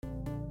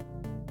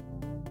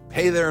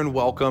Hey there and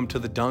welcome to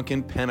the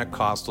Duncan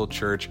Pentecostal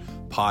Church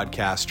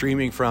podcast,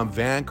 streaming from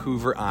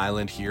Vancouver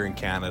Island here in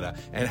Canada.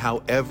 And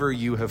however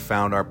you have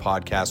found our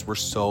podcast, we're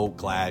so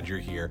glad you're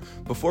here.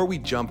 Before we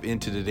jump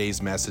into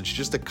today's message,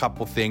 just a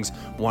couple things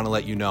I want to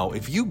let you know.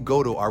 If you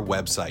go to our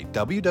website,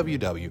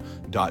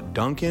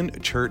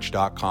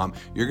 www.duncanchurch.com,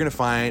 you're going to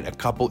find a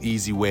couple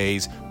easy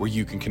ways where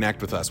you can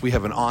connect with us. We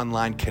have an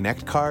online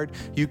connect card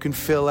you can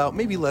fill out,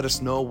 maybe let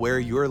us know where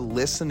you're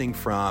listening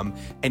from,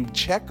 and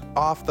check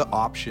off the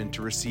option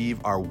to receive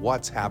our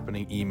What's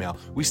Happening email.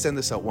 We send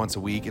this out once a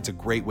week. It's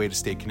a great way to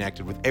stay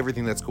connected with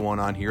everything that's going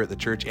on here at the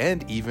church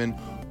and even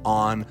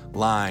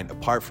online.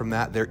 Apart from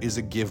that, there is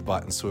a give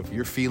button. So if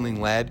you're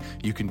feeling led,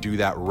 you can do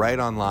that right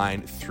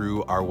online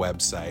through our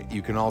website.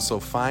 You can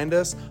also find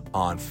us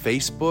on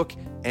Facebook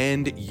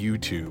and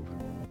YouTube.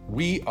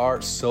 We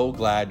are so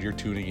glad you're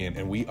tuning in,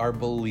 and we are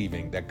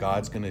believing that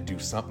God's going to do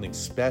something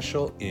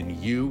special in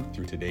you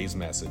through today's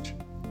message.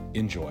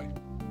 Enjoy.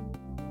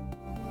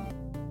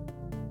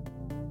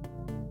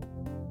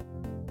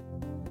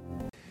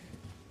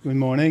 Good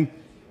morning.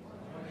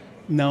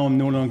 Now I'm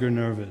no longer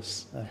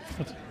nervous.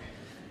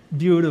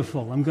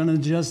 Beautiful. I'm going to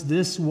adjust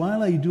this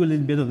while I do a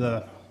little bit of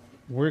the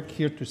work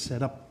here to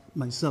set up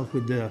myself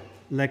with the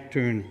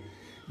lectern,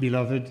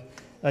 beloved.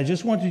 I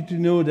just want you to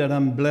know that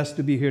I'm blessed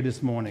to be here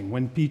this morning.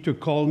 When Peter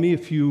called me a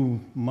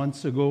few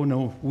months ago,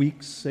 8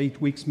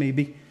 weeks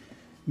maybe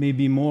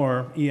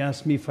more, he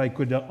asked me if I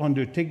could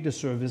undertake the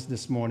service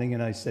this morning,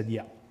 and I said,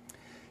 yeah.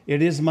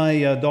 It is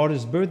my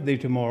daughter's birthday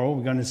tomorrow.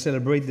 We're going to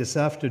celebrate this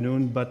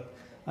afternoon, but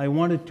I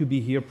wanted to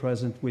be here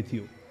present with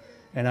you.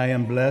 And I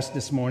am blessed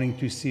this morning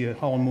to see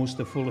almost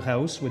a full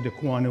house with the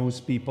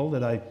Quanos people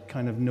that I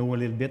kind of know a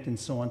little bit and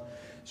so on.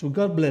 So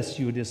God bless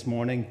you this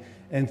morning.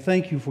 And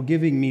thank you for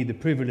giving me the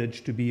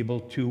privilege to be able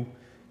to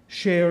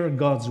share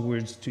God's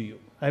words to you.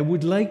 I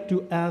would like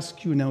to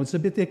ask you now, it's a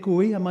bit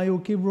echoey. Am I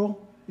okay, bro?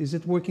 Is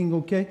it working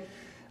okay?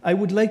 I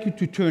would like you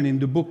to turn in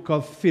the book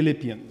of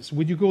Philippians.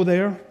 Would you go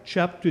there?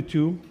 Chapter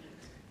 2.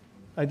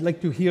 I'd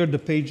like to hear the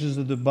pages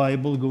of the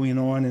Bible going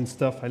on and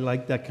stuff. I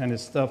like that kind of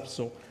stuff.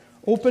 So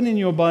open in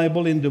your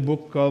Bible in the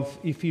book of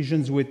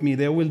Ephesians with me.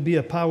 There will be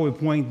a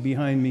PowerPoint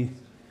behind me.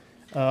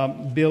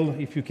 Bill,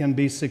 if you can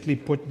basically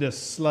put the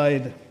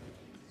slide,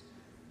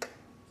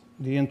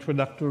 the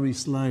introductory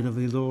slide of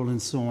it all and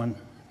so on.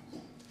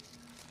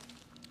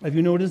 Have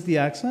you noticed the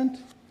accent?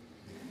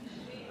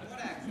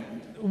 What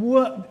accent?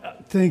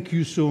 What? Thank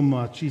you so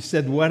much. He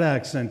said, what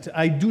accent?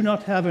 I do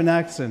not have an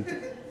accent.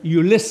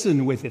 You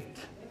listen with it.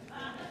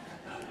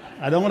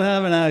 I don't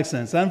have an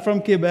accent. I'm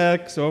from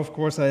Quebec, so of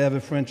course I have a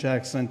French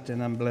accent,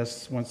 and I'm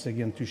blessed once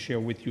again to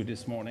share with you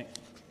this morning.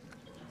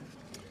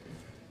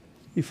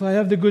 If I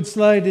have the good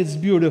slide, it's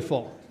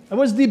beautiful. I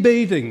was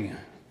debating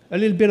a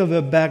little bit of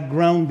a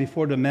background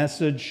before the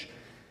message.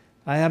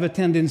 I have a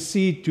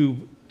tendency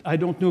to, I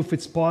don't know if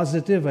it's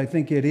positive, I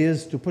think it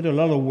is, to put a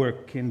lot of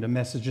work in the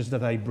messages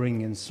that I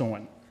bring and so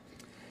on.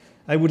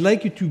 I would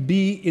like you to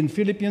be in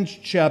Philippians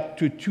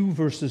chapter 2,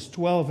 verses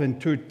 12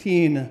 and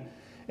 13,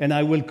 and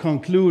I will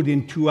conclude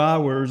in 2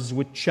 hours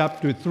with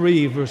chapter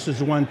 3,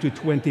 verses 1 to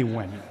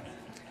 21.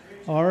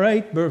 All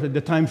right, perfect.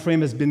 The time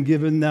frame has been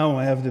given now.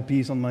 I have the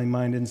piece on my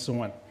mind and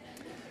so on.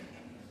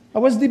 I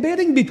was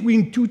debating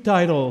between two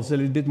titles a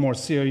little bit more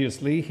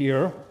seriously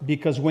here,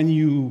 because when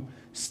you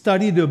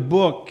study the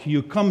book,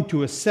 you come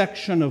to a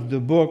section of the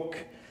book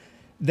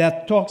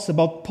that talks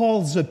about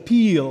Paul's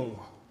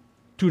appeal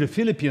to the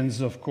Philippians,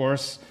 of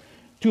course,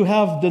 to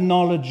have the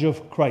knowledge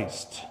of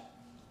Christ.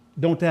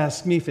 Don't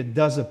ask me if it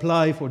does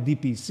apply for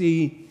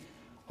DPC.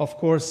 Of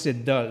course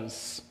it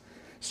does.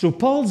 So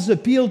Paul's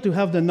appeal to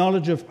have the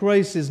knowledge of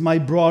Christ is my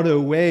broader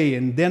way,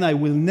 and then I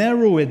will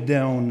narrow it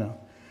down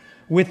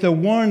with a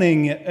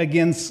warning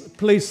against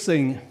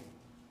placing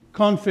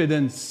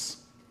confidence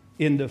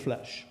in the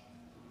flesh.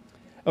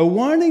 A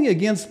warning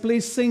against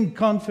placing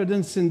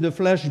confidence in the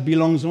flesh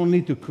belongs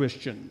only to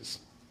Christians.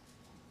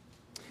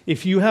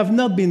 If you have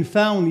not been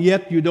found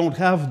yet, you don't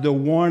have the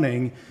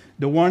warning.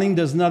 The warning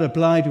does not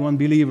apply to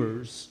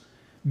unbelievers,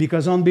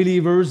 because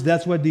unbelievers,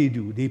 that's what they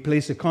do. They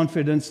place a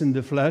confidence in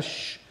the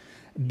flesh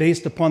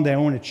based upon their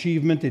own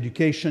achievement,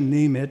 education,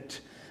 name it.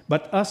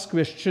 But us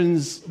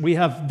Christians, we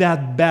have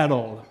that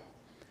battle.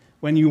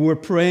 When we were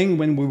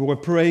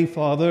praying,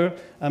 Father,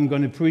 I'm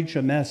going to preach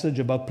a message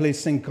about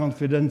placing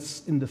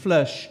confidence in the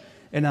flesh,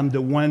 and I'm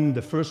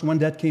the first one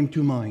that came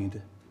to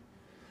mind.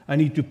 I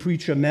need to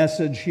preach a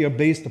message here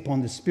based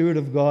upon the Spirit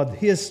of God,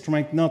 His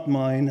strength, not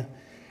mine,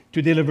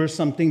 to deliver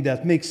something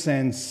that makes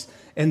sense,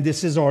 and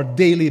this is our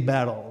daily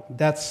battle.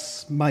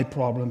 That's my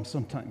problem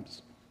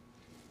sometimes.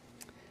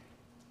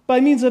 By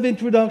means of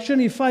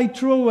introduction, if I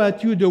throw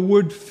at you the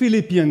word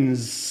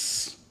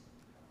Philippians,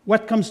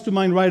 what comes to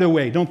mind right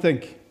away? Don't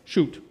think.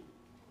 Shoot. Do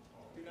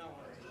not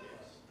worry.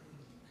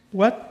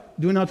 What?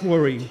 Do not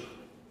worry.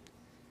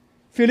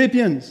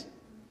 Philippians.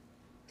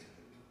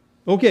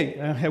 Okay,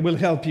 I will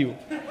help you.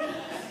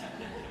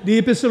 The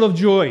Epistle of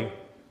Joy.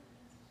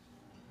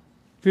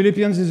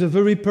 Philippians is a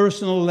very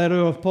personal letter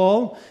of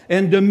Paul,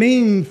 and the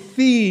main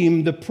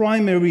theme, the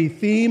primary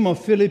theme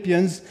of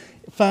Philippians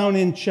found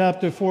in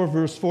chapter 4,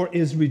 verse 4,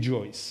 is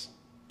rejoice.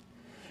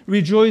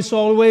 Rejoice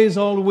always,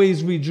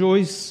 always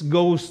rejoice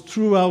goes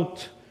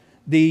throughout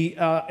the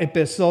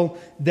epistle.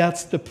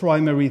 That's the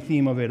primary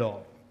theme of it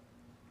all.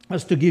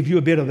 Just to give you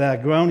a bit of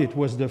background, it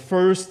was the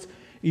first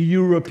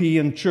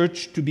European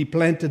church to be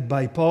planted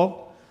by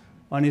Paul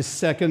on his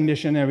second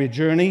missionary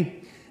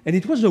journey. And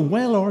it was a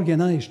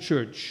well-organized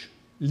church,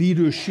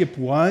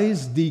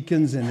 leadership-wise,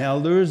 deacons and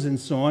elders and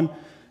so on,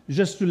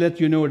 just to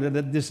let you know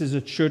that this is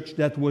a church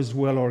that was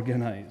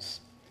well-organized.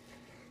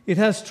 It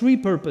has three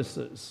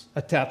purposes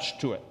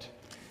attached to it.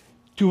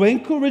 To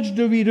encourage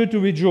the reader to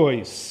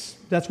rejoice.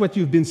 That's what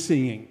you've been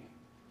singing.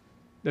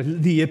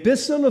 The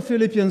Epistle of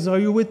Philippians, are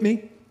you with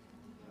me?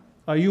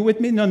 Are you with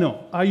me?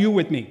 No. Are you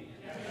with me?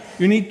 Yes.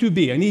 You need to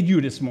be. I need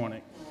you this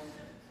morning.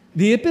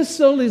 The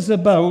epistle is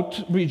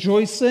about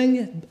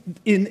rejoicing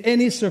in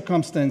any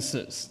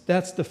circumstances.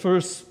 That's the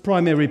first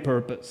primary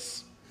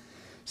purpose.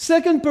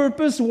 Second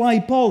purpose, why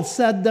Paul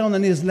sat down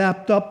on his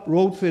laptop,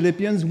 wrote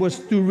Philippians, was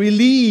to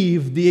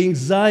relieve the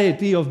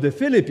anxiety of the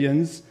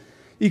Philippians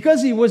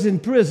because he was in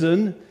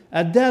prison.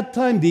 At that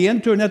time, the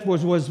internet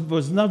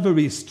was not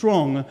very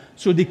strong,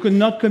 so they could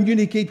not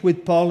communicate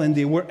with Paul, and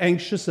they were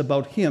anxious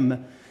about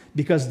him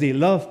because they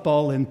loved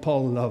Paul and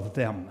Paul loved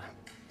them.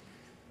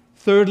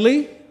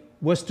 Thirdly,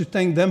 was to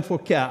thank them for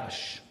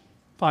cash,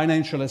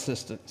 financial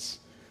assistance.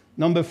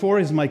 Number 4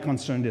 is my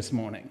concern this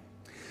morning.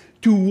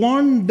 To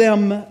warn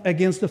them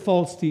against the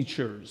false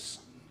teachers,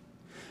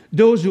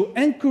 those who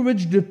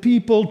encourage the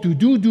people to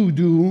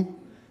do.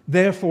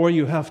 Therefore,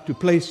 you have to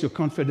place your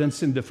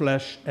confidence in the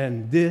flesh,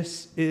 and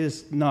this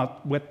is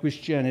not what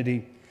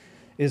Christianity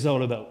is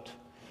all about.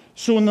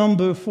 So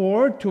number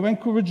 4, to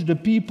encourage the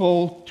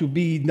people to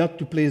be not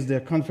to place their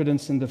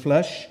confidence in the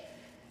flesh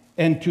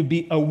and to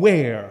be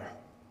aware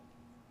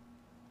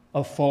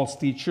of false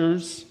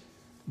teachers.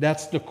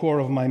 That's the core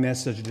of my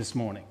message this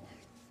morning.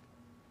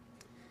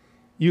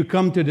 You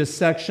come to this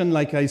section,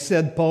 like I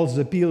said, Paul's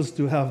appeals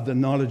to have the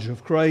knowledge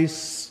of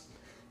Christ,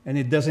 and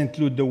it does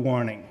include the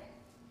warning.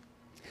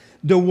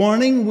 The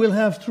warning will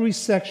have 3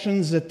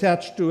 sections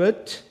attached to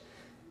it.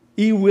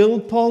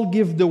 Paul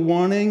give the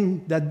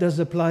warning that does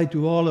apply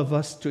to all of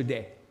us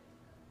today.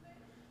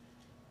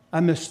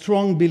 I'm a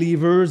strong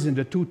believer in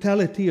the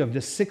totality of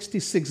the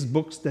 66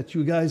 books that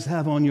you guys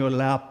have on your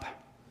lap.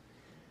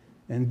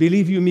 And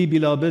believe you me,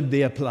 beloved,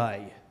 they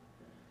apply.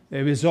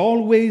 There is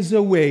always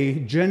a way,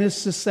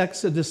 Genesis,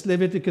 Exodus,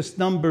 Leviticus,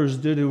 Numbers,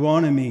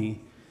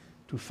 Deuteronomy,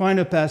 to find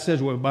a passage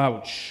where,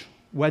 ouch,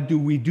 what do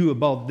we do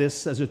about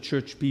this as a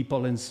church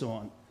people and so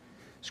on.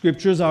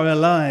 Scriptures are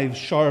alive,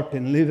 sharp,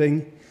 and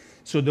living,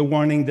 so the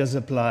warning does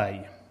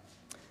apply.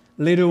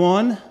 Later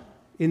on,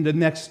 in the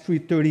next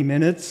 30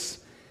 minutes,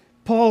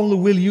 Paul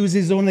will use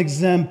his own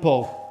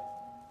example.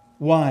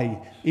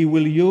 Why? He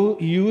will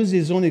use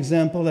his own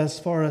example as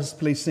far as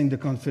placing the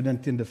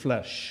confidence in the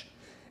flesh.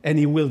 And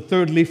he will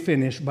thirdly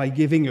finish by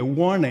giving a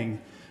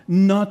warning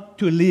not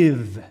to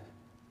live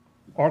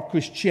our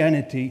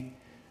Christianity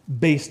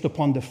based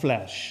upon the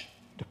flesh,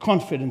 the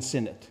confidence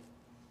in it.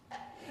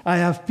 I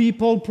have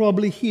people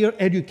probably here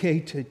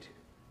educated,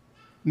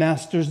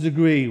 master's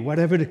degree,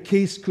 whatever the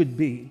case could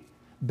be,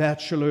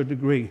 bachelor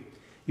degree.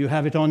 You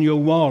have it on your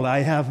wall. I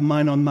have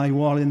mine on my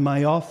wall in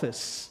my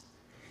office.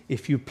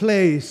 If you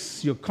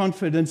place your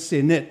confidence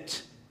in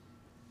it,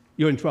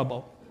 you're in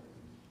trouble.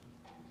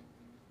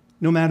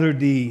 No matter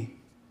the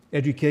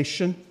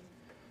education,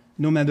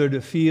 no matter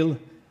the field,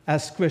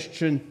 as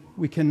Christian,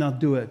 we cannot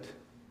do it.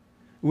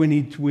 We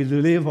need to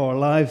live our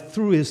life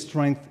through His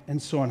strength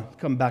and so on.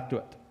 Come back to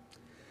it.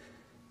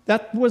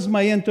 That was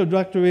my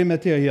introductory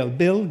material.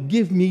 Bill,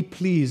 give me,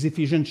 please,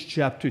 Ephesians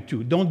chapter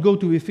 2. Don't go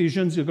to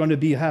Ephesians. You're going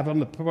to have on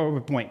the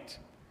PowerPoint.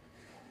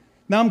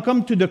 Now I'm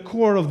come to the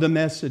core of the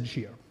message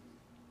here.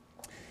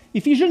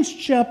 Ephesians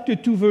chapter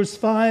 2, verse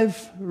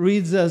 5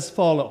 reads as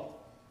follows.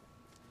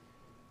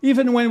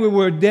 Even when we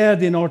were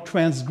dead in our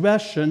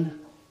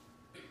transgression,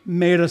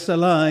 made us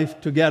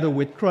alive together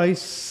with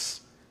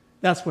Christ.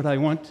 That's what I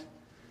want.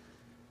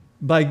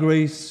 By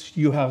grace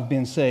you have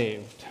been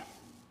saved.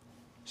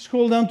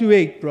 Scroll down to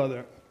 8,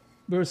 brother.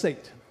 Verse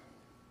 8.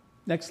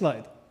 Next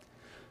slide.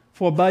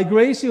 For by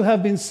grace you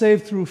have been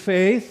saved through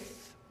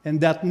faith, and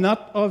that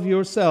not of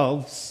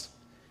yourselves.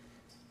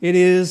 It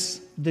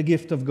is the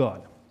gift of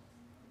God.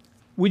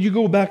 Would you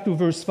go back to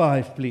verse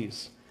 5,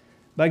 please?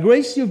 By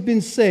grace you've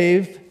been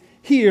saved.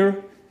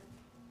 Here,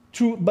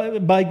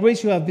 by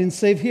grace you have been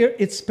saved. Here,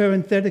 it's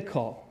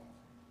parenthetical.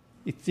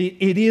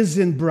 It is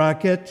in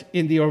bracket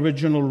in the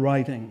original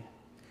writing.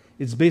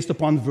 It's based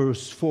upon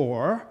verse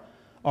 4.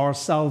 Our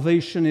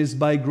salvation is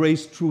by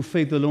grace through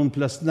faith alone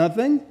plus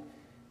nothing.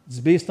 It's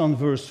based on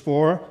verse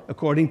 4,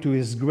 according to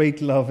His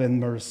great love and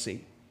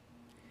mercy.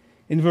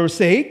 In verse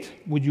 8,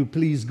 would you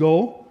please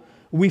go?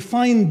 We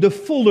find the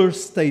fuller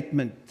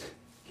statement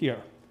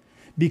here,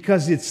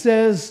 because it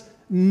says,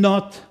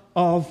 not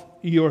of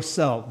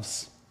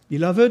yourselves.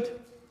 Beloved,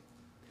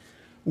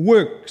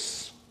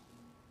 works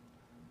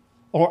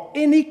or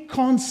any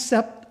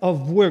concept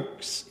of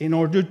works in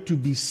order to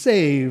be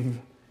saved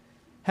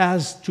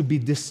has to be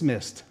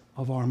dismissed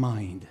of our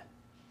mind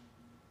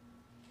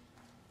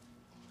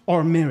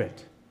or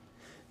merit.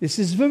 This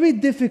is very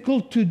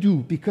difficult to do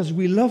because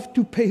we love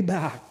to pay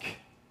back.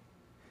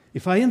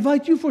 If I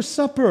invite you for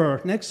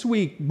supper next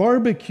week,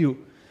 barbecue,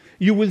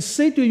 you will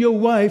say to your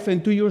wife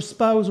and to your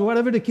spouse, or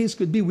whatever the case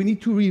could be, we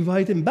need to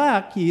invite him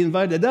back. He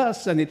invited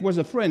us, and it was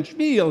a French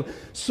meal,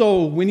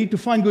 so we need to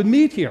find good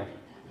meat here.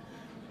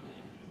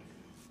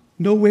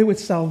 No way with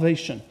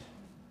salvation.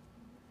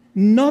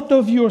 Not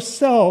of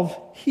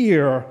yourself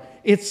here.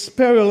 It's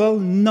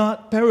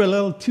not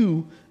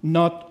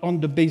on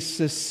the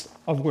basis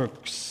of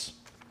works.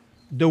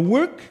 The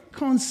work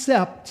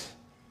concept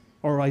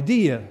or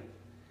idea,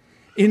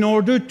 in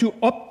order to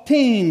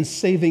obtain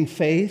saving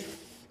faith,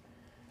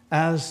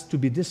 as to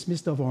be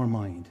dismissed of our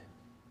mind.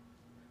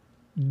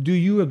 Do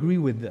you agree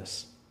with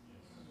this?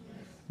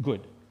 Good.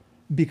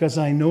 Because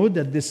I know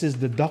that this is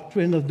the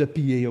doctrine of the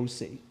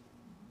PAOC.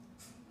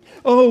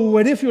 Oh,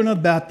 what if you're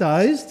not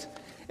baptized?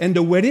 And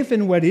the what if,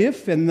 and what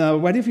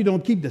if you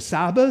don't keep the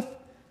Sabbath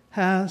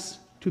has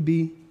to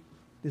be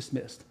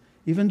dismissed.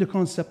 Even the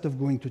concept of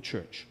going to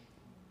church.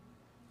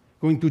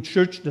 Going to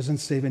church doesn't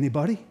save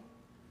anybody.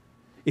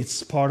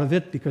 It's part of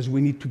it because we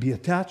need to be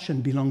attached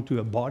and belong to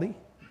a body.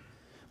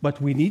 But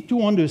we need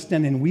to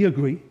understand, and we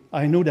agree,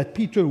 I know that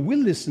Peter will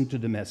listen to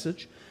the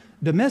message.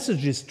 The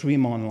message is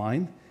streamed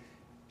online.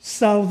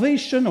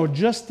 Salvation or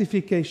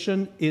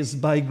justification is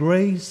by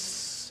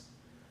grace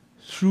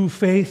through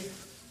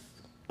faith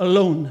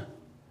alone,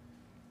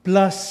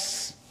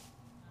 plus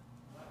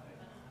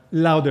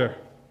louder.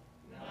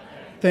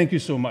 Thank you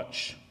so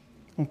much.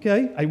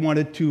 Okay? I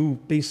wanted to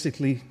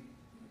basically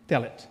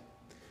tell it.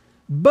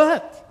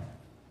 But,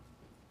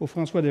 oh,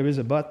 François, there is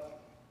a but.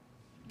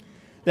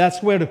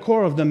 That's where the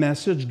core of the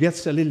message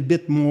gets a little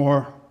bit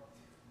more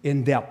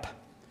in depth.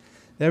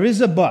 There is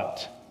a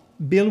but.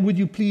 Bill, would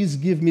you please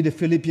give me the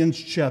Philippians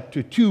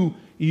chapter 2?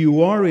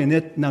 You are in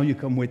it, now you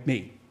come with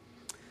me.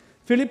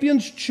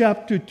 Philippians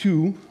chapter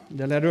 2,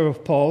 the letter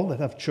of Paul that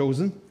I've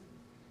chosen,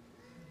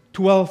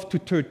 12 to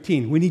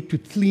 13. We need to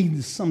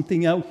clean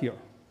something out here.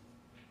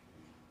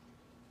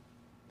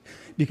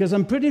 Because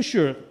I'm pretty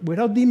sure,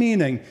 without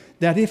demeaning,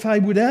 that if I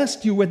would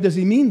ask you what does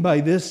he mean by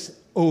this,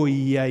 oh,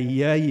 yeah.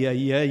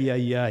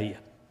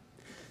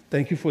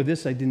 Thank you for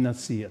this. I did not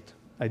see it.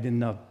 I do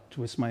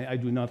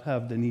not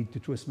have the need to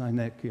twist my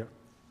neck here.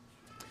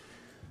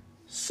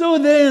 So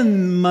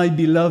then, my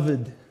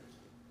beloved,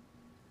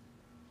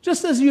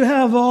 just as you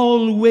have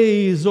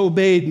always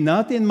obeyed,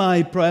 not in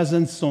my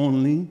presence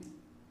only,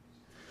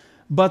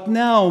 but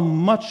now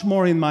much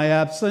more in my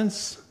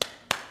absence,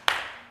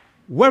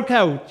 work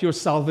out your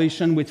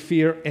salvation with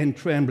fear and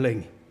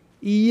trembling.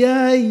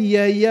 Yeah.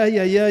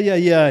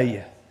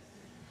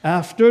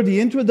 After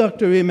the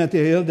introductory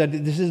material, that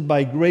this is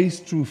by grace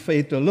through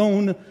faith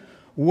alone,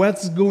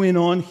 what's going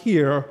on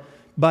here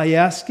by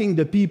asking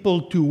the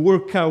people to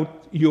work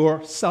out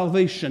your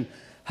salvation?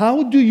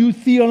 How do you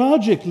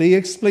theologically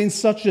explain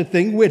such a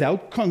thing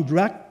without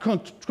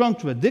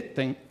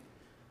contradicting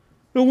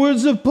the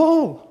words of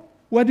Paul?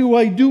 What do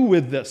I do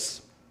with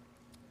this?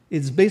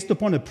 It's based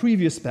upon a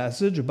previous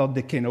passage about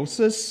the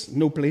kenosis.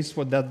 No place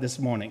for that this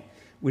morning.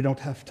 We don't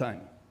have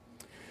time.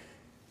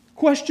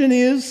 Question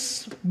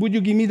is, would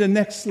you give me the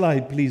next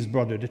slide, please,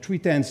 brother? The 3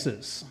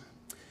 tenses.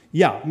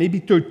 Yeah, maybe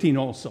 13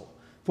 also.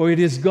 For it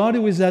is God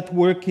who is at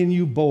work in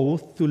you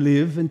both to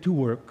live and to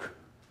work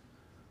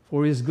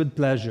for his good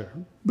pleasure.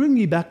 Bring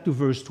me back to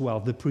verse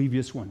 12, the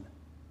previous one.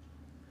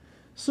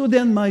 So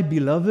then, my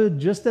beloved,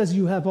 just as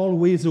you have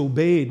always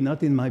obeyed,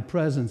 not in my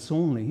presence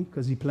only,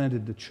 because he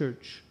planted the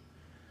church,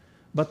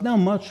 but now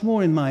much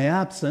more in my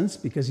absence,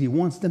 because he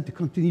wants them to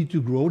continue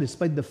to grow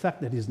despite the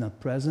fact that he's not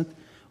present,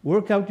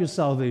 work out your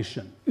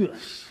salvation. Ugh,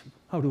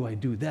 how do I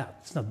do that?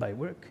 It's not by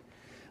work.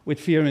 With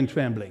fear and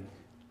trembling.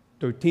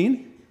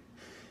 13.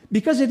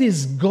 Because it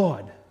is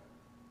God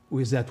who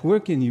is at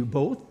work in you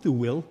both to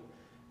will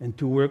and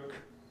to work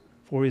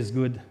for his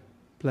good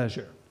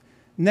pleasure.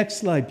 Next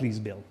slide, please,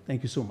 Bill.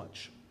 Thank you so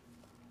much.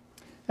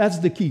 That's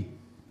the key.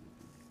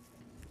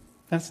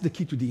 That's the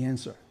key to the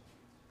answer.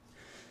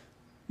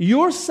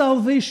 Your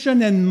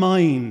salvation and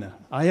mine,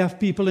 I have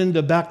people in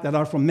the back that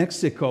are from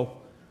Mexico,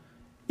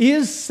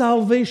 is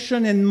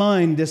salvation and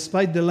mine,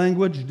 despite the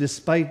language,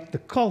 despite the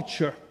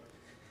culture,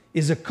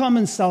 is a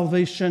common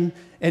salvation,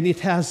 and it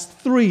has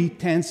 3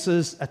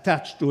 tenses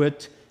attached to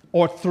it,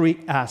 or 3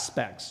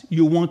 aspects.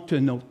 You want to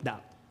note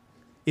that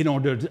in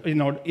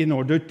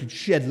order to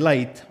shed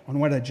light on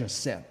what I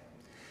just said.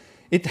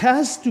 It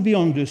has to be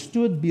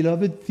understood,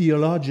 beloved,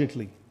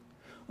 theologically.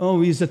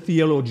 Oh, he's a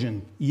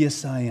theologian.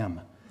 Yes, I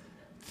am.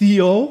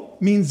 Theo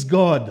means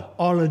God.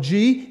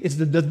 Ology is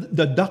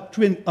the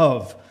doctrine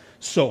of.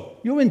 So,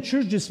 you're in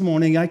church this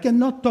morning. I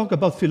cannot talk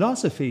about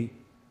philosophy.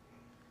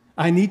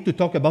 I need to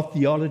talk about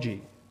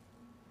theology.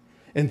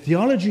 And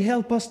theology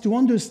helps us to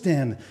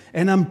understand.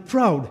 And I'm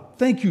proud,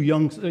 thank you,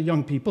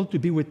 young people, to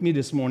be with me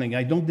this morning.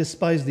 I don't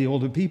despise the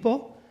older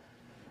people,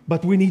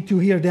 but we need to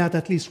hear that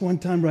at least one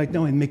time right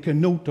now and make a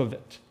note of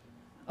it.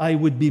 I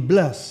would be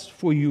blessed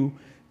for you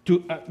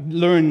to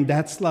learn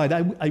that slide.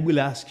 I will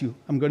ask you.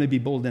 I'm going to be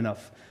bold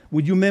enough.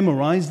 Would you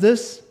memorize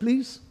this,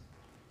 please?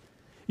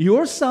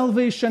 Your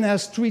salvation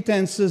has three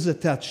tenses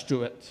attached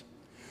to it.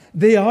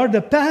 They are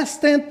the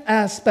past tense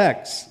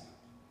aspects.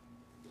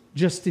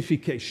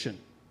 Justification.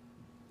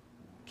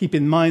 Keep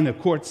in mind a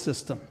court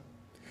system.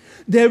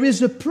 There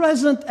is a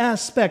present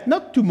aspect,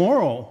 not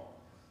tomorrow,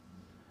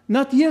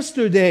 not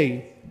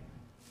yesterday.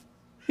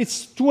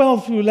 It's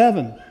 12 to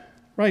 11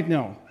 right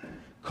now,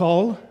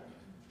 called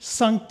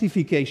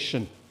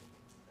sanctification.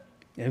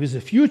 There is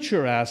a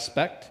future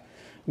aspect,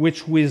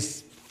 which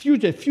is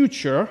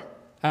future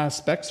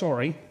aspect,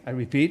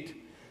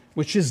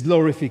 which is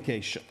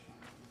glorification.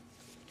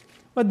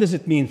 What does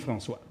it mean,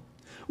 Francois?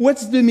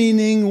 What's the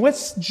meaning?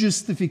 What's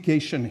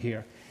justification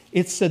here?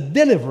 It's a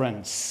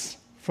deliverance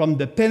from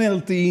the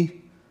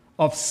penalty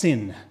of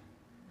sin.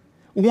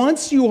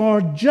 Once you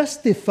are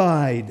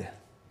justified,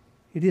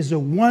 it is a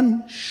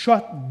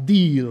one-shot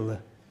deal,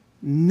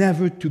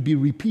 never to be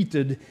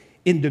repeated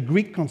in the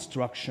Greek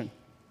construction.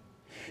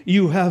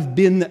 You have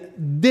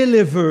been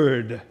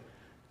delivered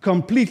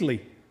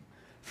completely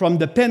from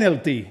the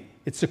penalty.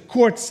 It's a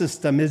court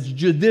system, it's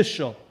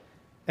judicial,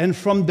 and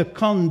from the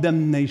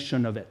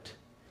condemnation of it.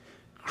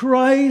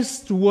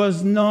 Christ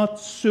was not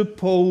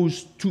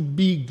supposed to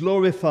be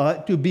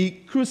glorified, to be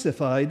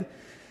crucified,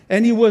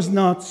 and he was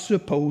not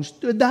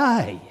supposed to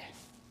die.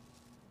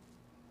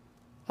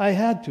 I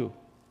had to.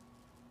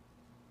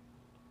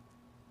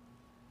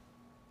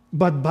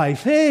 But by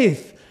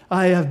faith,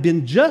 I have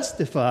been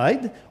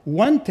justified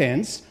one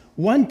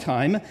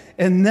time,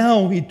 and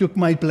now he took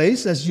my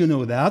place, as you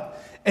know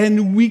that,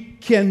 and we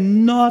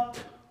cannot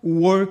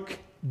work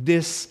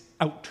this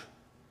out.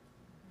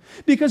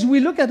 Because we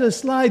look at a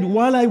slide,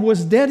 while I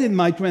was dead in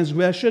my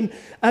transgression,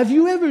 have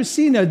you ever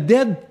seen a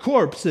dead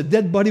corpse, a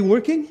dead body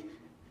working?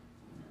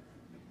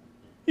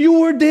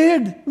 You were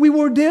dead. We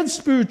were dead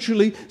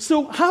spiritually.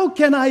 So how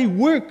can I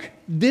work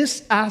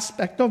this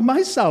aspect of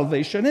my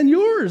salvation and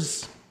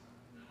yours?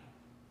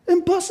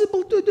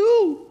 Impossible to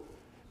do.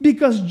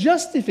 Because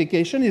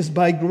justification is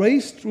by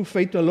grace through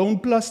faith alone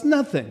plus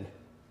nothing.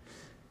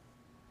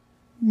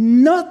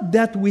 Not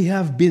that we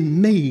have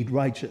been made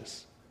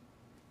righteous.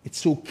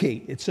 It's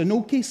okay. It's an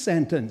okay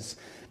sentence,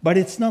 but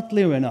it's not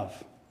clear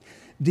enough.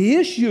 The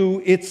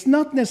issue, it's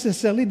not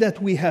necessarily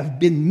that we have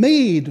been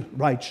made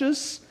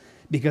righteous,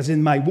 because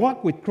in my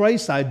walk with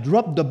Christ, I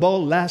dropped the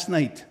ball last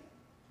night.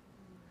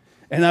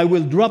 And I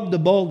will drop the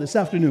ball this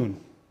afternoon.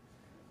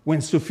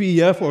 When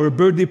Sophia, for her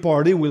birthday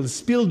party, will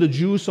spill the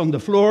juice on the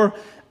floor,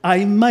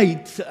 I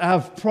might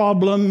have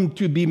problem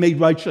to be made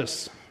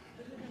righteous.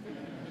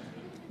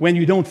 When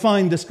you don't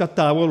find the Scott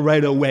towel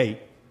right away.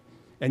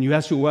 And you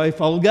ask your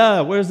wife,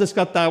 Olga, where's the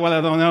Scott towel?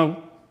 I don't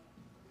know.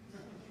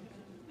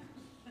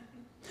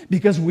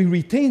 Because we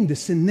retain the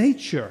sin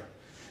nature.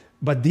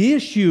 But the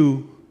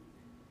issue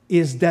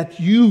is that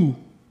you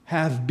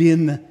have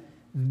been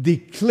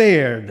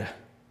declared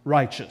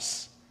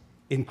righteous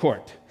in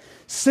court.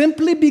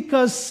 Simply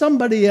because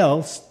somebody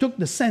else took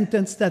the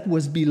sentence that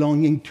was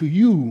belonging to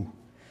you.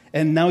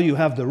 And now you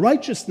have the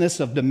righteousness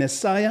of the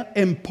Messiah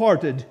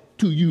imparted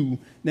to you,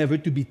 never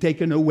to be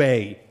taken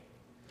away.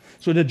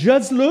 So the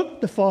judge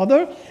looked, the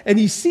father, and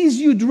he sees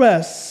you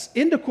dressed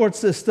in the court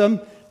system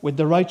with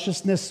the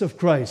righteousness of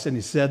Christ. And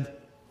he said,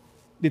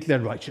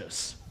 declared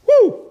righteous.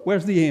 Woo!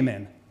 Where's the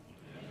amen?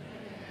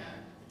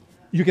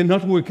 You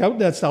cannot work out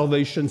that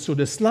salvation. So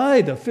the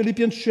slide of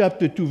Philippians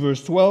chapter 2,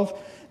 verse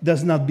 12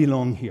 does not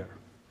belong here.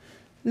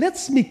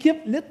 Let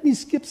me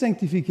skip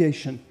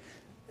sanctification.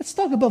 Let's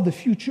talk about the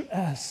future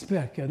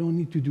aspect. I don't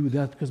need to do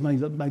that because my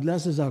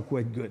glasses are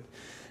quite good.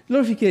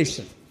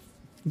 Glorification.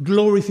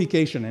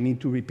 Glorification, I need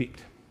to repeat.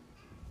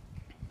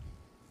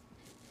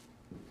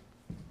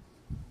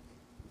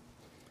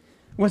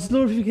 What's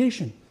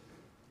glorification?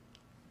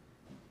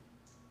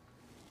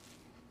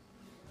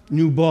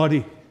 New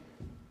body.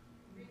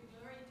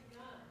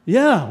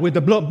 Yeah, with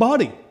the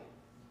body.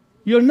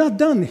 You're not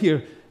done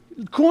here.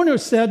 Corner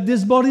said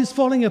this body is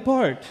falling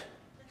apart.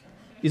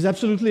 He's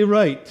absolutely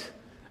right.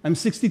 I'm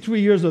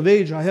 63 years of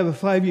age. I have a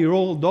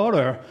 5-year-old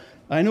daughter.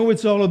 I know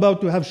it's all about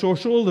to have short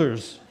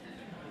shoulders.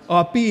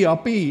 Uppy,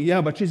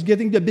 yeah, but she's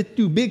getting a bit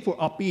too big for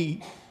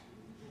uppy.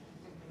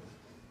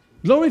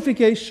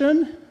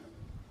 Glorification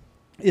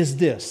is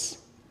this.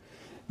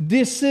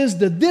 This is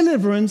the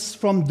deliverance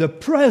from the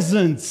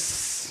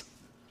presence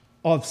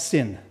of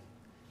sin.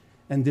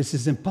 And this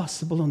is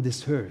impossible on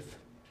this earth.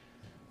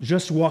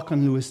 Just walk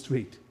on Lewis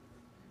Street.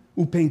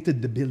 Who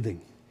painted the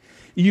building?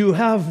 You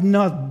have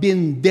not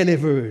been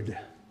delivered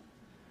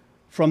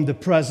from the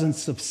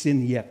presence of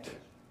sin yet.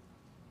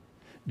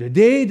 The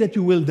day that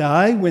you will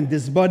die, when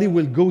this body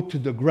will go to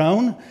the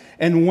ground,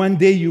 and one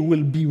day you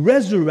will be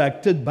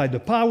resurrected by the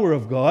power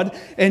of God,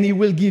 and He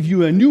will give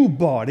you a new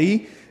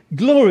body,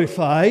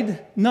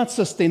 glorified, not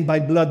sustained by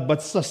blood,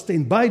 but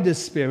sustained by the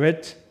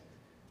Spirit.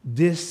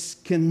 This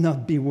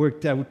cannot be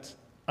worked out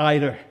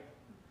either.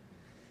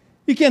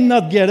 You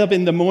cannot get up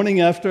in the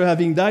morning after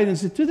having died and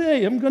say,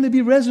 today I'm going to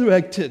be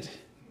resurrected.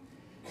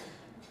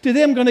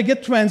 Today I'm going to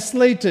get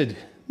translated.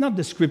 not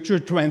the scripture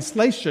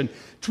translation.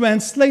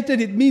 Translated,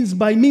 it means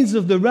by means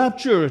of the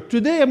rapture.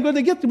 Today, I'm going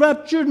to get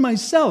raptured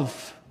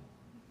myself.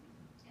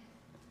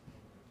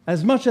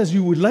 As much as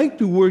you would like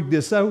to work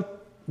this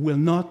out, will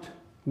not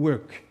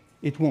work.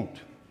 It won't.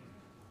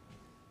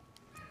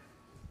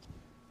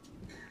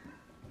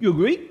 You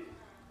agree?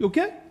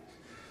 Okay?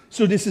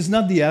 So this is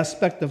not the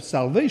aspect of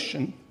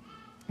salvation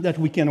that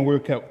we can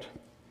work out.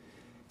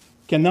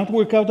 Cannot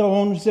work out our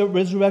own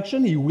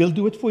resurrection. He will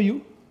do it for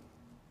you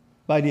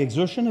by the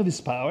exertion of his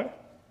power.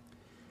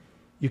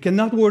 You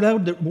cannot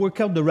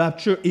work out the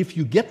rapture if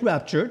you get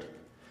raptured.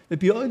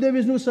 There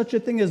is no such a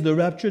thing as the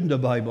rapture in the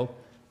Bible.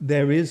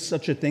 There is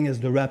such a thing as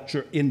the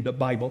rapture in the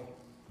Bible.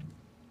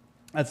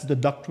 That's the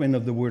doctrine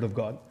of the Word of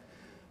God.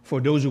 For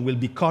those who will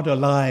be caught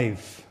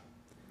alive,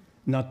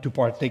 not to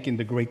partake in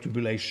the Great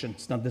Tribulation.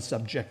 It's not the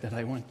subject that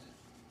I want.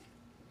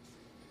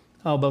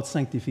 How about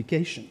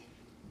sanctification?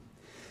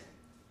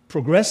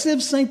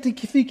 Progressive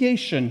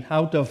sanctification,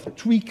 out of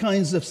three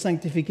kinds of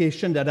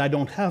sanctification that I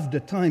don't have the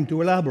time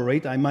to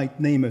elaborate. I might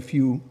name a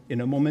few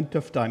in a moment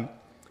of time.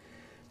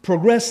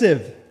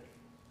 Progressive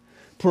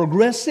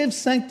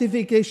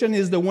sanctification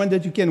is the one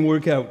that you can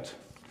work out.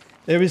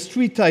 There is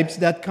three types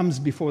that comes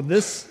before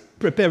this.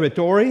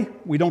 Preparatory,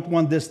 we don't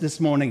want this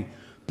morning.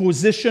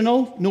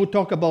 Positional, no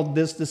talk about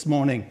this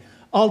morning.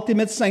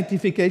 Ultimate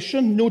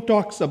sanctification, no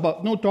talk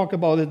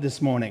about it this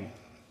morning.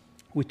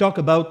 We talk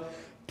about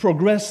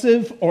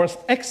progressive or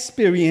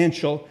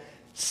experiential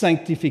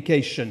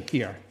sanctification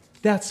here.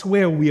 That's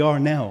where we are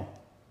now.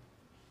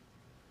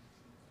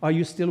 Are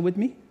you still with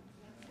me?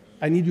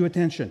 I need your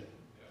attention.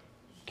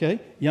 Okay?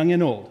 Young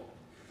and old.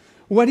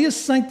 What is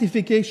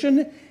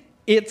sanctification?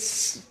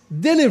 It's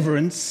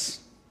deliverance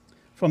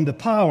from the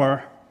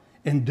power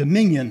and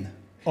dominion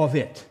of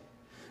it.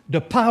 The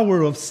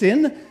power of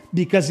sin,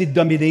 because it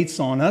dominates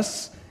on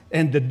us,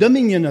 and the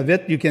dominion of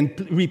it you can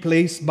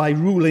replace by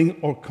ruling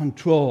or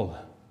control.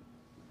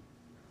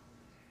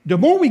 The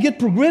more we get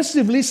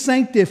progressively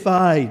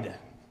sanctified,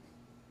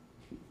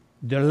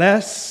 the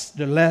less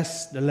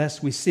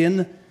we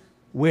sin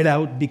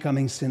without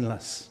becoming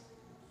sinless.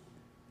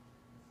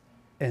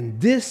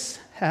 And this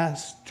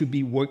has to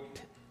be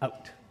worked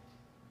out.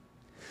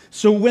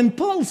 So when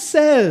Paul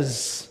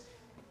says,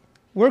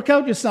 work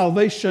out your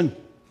salvation,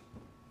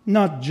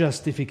 not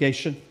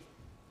justification.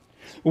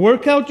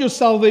 Work out your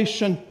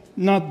salvation,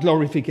 not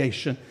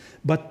glorification,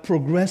 but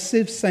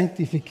progressive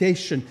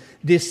sanctification.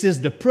 This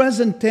is the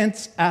present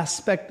tense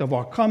aspect of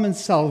our common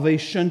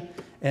salvation,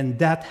 and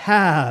that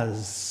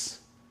has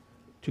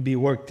to be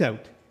worked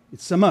out.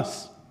 It's a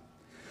must.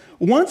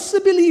 Once a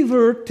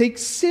believer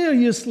takes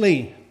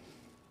seriously,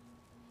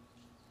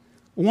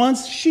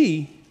 once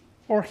she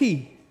or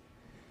he,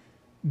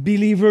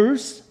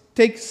 believers,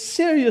 take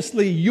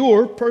seriously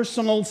your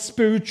personal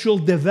spiritual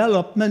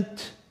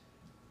development,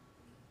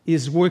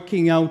 is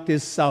working out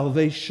his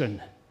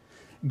salvation.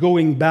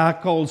 Going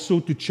back also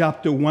to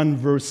chapter 1,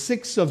 verse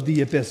 6 of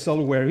the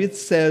epistle, where it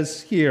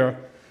says here,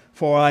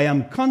 "For I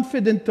am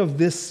confident of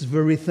this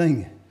very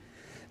thing,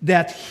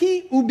 that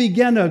he who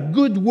began a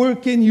good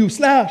work in you,"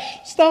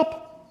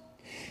 stop.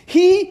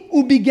 He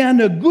who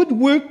began a good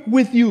work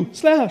with you,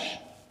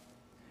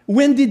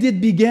 when did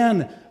it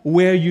begin?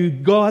 Where you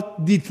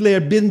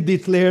been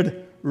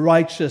declared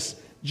righteous,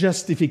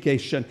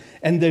 justification.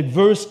 And the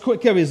verse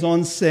carries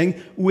on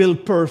saying, will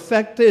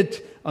perfect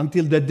it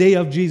until the day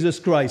of Jesus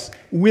Christ.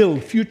 Will,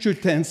 future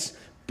tense,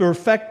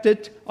 perfect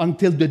it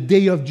until the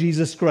day of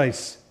Jesus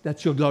Christ.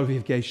 That's your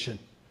glorification.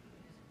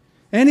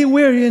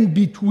 Anywhere in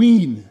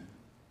between,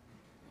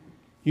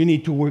 you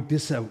need to work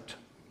this out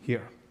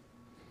here.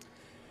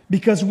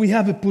 Because we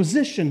have a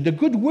position, the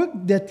good work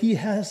that he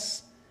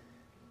has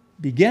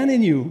began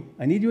in you,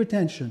 I need your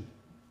attention.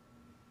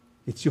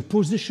 It's your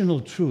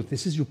positional truth.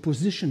 This is your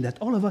position that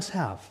all of us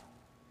have.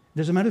 It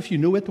doesn't matter if you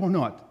know it or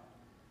not.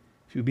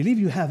 If you believe,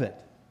 you have it.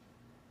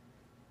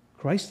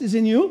 Christ is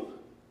in you,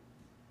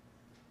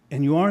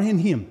 and you are in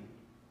him.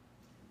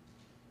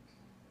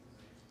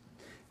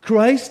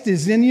 Christ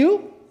is in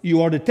you.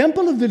 You are the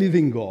temple of the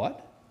living God.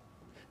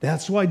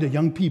 That's why the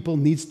young people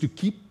needs to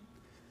keep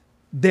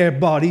their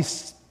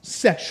bodies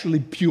sexually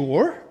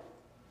pure,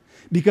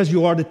 because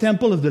you are the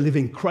temple of the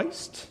living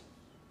Christ.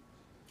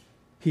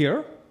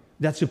 Here,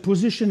 that's your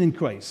position in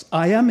Christ.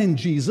 I am in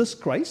Jesus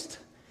Christ,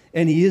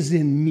 and he is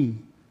in me.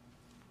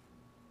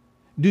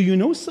 Do you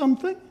know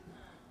something?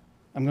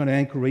 I'm going to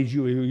encourage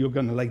you. You're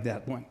going to like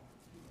that one.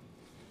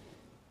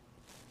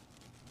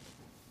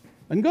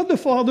 And God the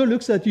Father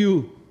looks at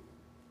you,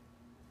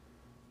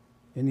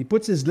 and he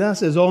puts his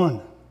glasses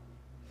on,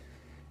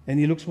 and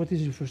he looks, what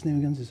is your first name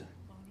again?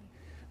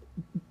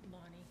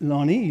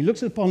 Lonnie. He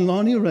looks upon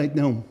Lonnie right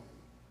now.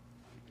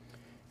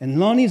 And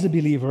Lonnie is a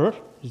believer.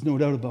 There's no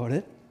doubt about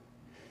it.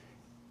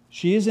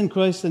 She is in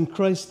Christ, and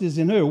Christ is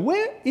in her.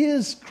 Where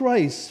is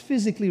Christ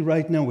physically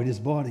right now with his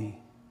body?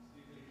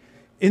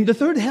 In the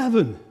third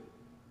heaven.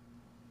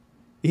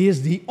 He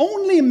is the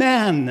only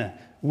man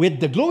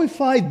with the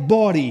glorified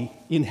body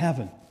in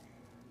heaven.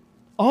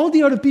 All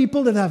the other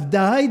people that have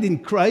died in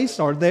Christ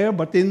are there,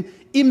 but in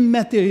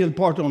immaterial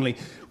part only.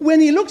 When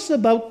he looks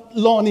about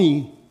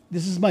Lonnie,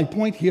 this is my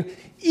point here,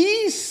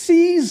 he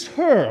sees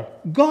her.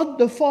 God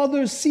the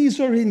Father sees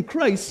her in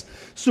Christ.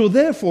 So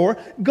therefore,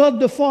 God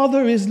the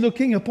Father is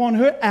looking upon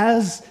her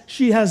as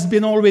she has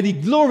been already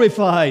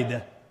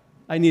glorified.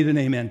 I need an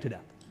amen to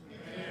that.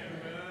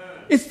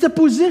 Amen. It's the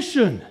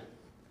position.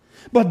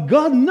 But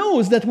God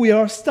knows that we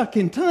are stuck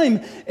in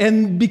time,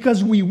 and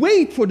because we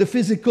wait for the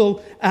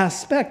physical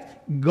aspect,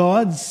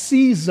 God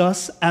sees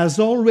us as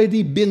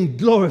already been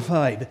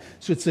glorified.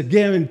 So it's a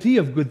guarantee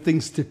of good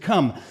things to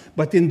come.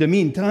 But in the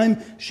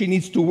meantime, she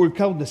needs to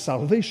work out the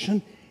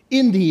salvation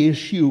in the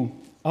issue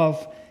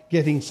of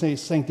getting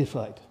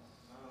sanctified.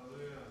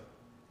 Hallelujah.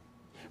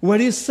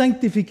 What is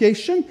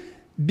sanctification?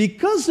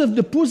 Because of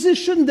the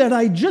position that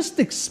I just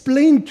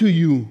explained to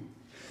you,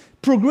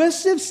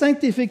 progressive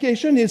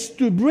sanctification is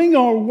to bring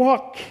our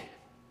walk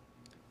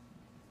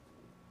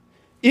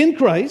in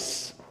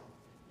Christ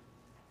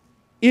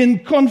in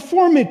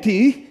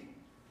conformity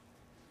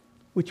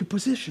with your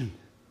position.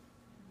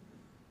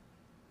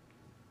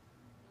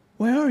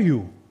 Where are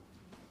you?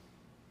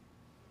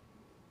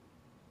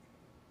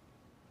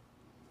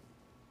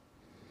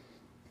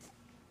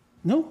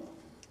 No?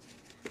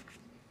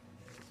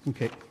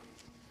 Okay.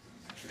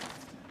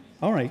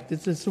 All right,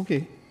 it's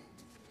okay.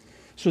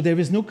 So there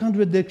is no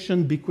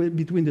contradiction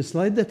between the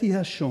slide that he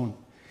has shown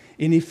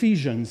in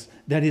Ephesians,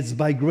 that it's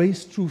by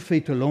grace through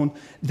faith alone.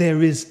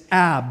 There is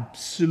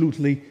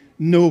absolutely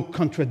no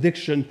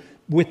contradiction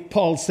with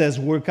Paul says,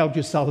 work out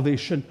your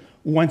salvation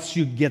once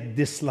you get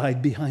this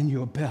slide behind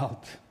your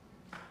belt.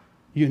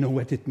 You know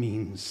what it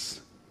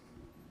means.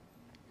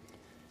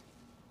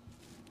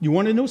 You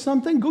want to know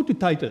something? Go to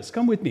Titus.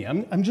 Come with me.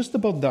 I'm just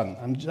about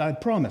done. I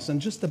promise, I'm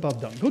just about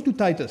done. Go to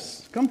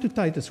Titus. Come to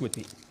Titus with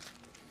me.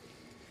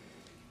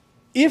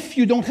 If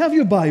you don't have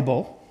your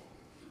Bible,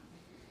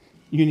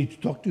 you need to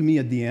talk to me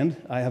at the end.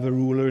 I have a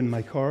ruler in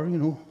my car, you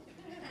know.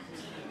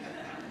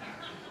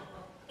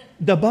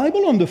 The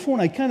Bible on the phone,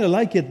 I kind of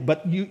like it,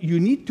 but you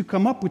need to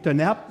come up with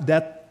an app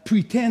that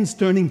pretends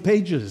turning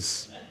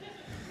pages.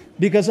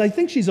 Because I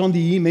think she's on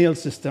the email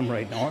system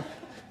right now.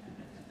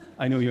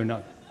 I know you're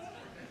not.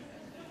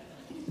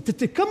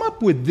 To come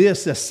up with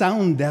this, a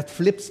sound that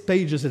flips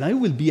pages, and I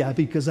will be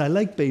happy because I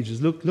like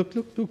pages. Look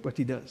what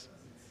he does.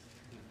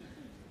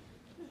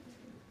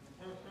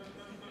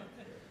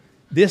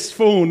 This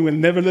phone will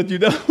never let you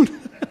down.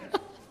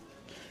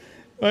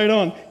 Right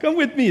on. Come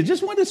with me. I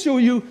just want to show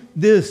you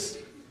this,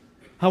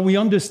 how we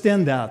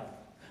understand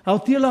that, how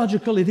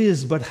theological it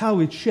is, but how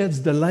it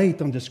sheds the light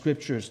on the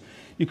Scriptures.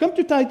 You come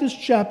to Titus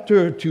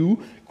chapter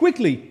 2,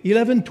 quickly,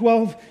 11,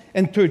 12,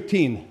 and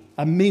 13.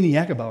 I'm a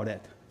maniac about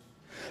it.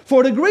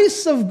 For the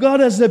grace of God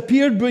has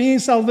appeared, bringing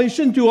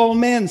salvation to all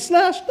men.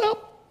 Slashed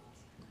up.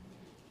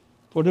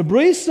 For the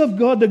grace of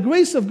God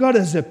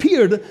has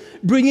appeared,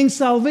 bringing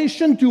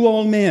salvation to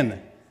all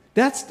men.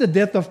 That's the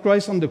death of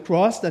Christ on the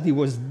cross, that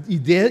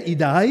he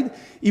died,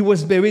 he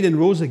was buried and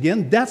rose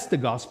again. That's the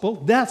gospel.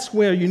 That's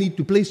where you need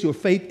to place your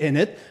faith in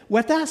it.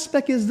 What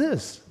aspect is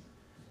this?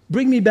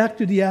 Bring me back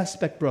to the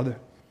aspect, brother.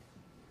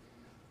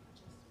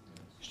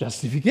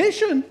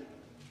 Justification.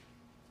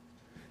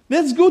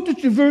 Let's go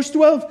to verse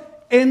 12.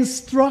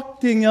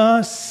 Instructing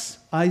us.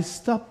 I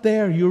stop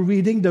there. You're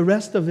reading the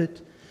rest of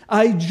it.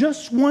 I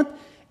just want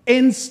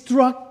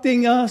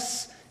instructing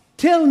us.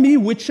 Tell me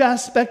which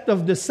aspect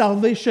of the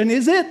salvation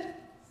is it?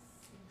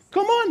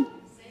 Come on.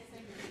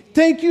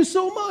 Thank you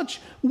so much.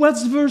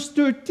 What's verse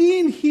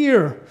 13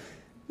 here?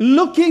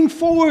 Looking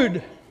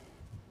forward.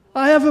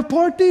 I have a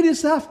party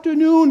this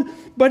afternoon,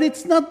 but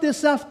it's not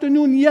this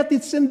afternoon yet.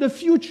 It's in the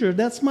future.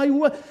 That's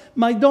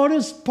my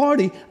daughter's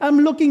party.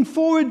 I'm looking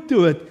forward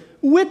to it.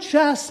 Which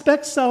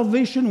aspect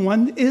salvation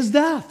one is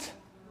that?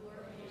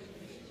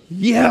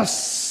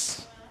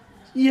 Yes.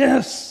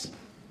 Yes.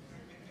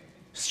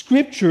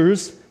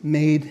 Scriptures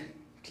made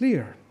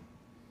clear.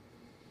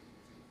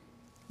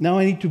 Now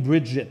I need to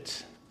bridge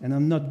it, and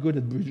I'm not good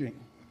at bridging.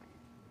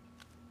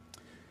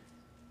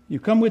 You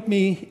come with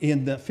me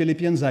in the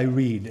Philippians, I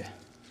read.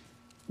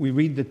 We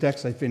read the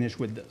text, I finish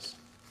with this.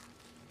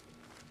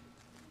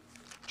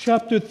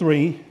 Chapter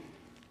 3,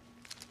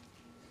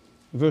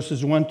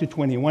 verses 1 to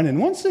 21. And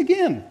once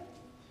again,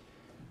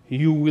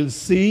 you will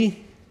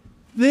see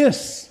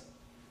this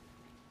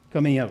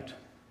coming out.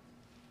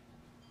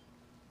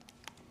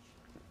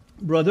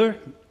 Brother,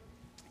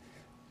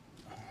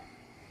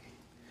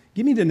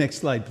 give me the next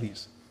slide,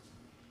 please.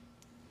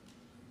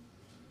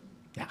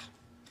 Yeah.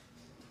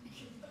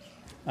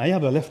 I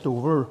have a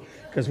leftover,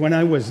 because when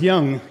I was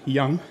young,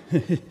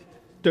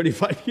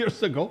 35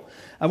 years ago,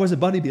 I was a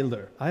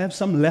bodybuilder. I have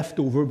some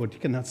leftover, but you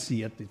cannot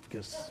see it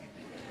because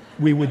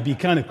we would be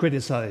kind of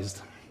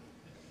criticized.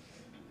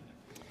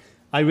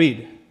 I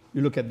read.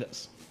 You look at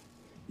this.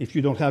 If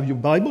you don't have your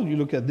Bible, you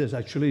look at this.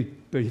 Actually,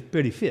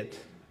 pretty fit.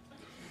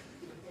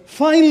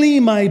 Finally,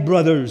 my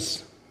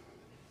brothers,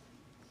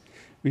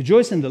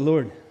 rejoice in the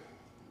Lord.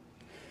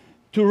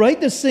 To write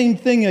the same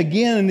thing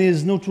again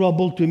is no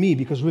trouble to me,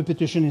 because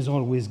repetition is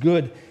always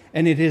good,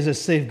 and it is a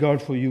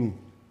safeguard for you.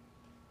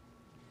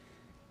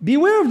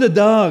 Beware of the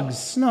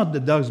dogs, not the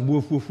dogs,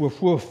 woof, woof,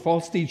 woof, woof,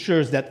 false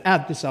teachers that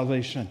add to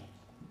salvation.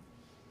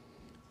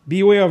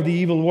 Beware of the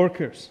evil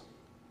workers.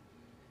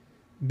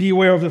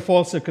 Beware of the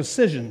false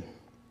circumcision,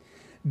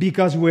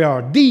 because we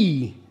are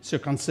the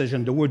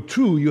circumcision. The word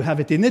true, you have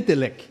it in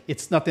italic.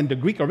 It's not in the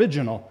Greek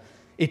original.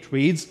 It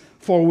reads,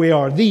 for we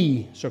are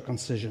the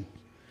circumcision,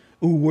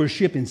 who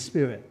worship in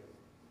spirit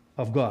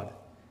of God,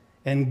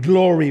 and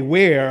glory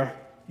where?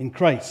 In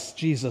Christ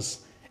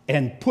Jesus,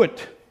 and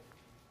put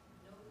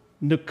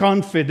the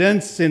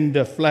confidence in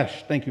the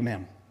flesh. Thank you,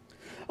 ma'am.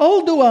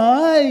 Although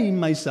I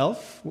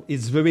myself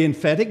is very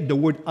emphatic, the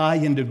word I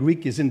in the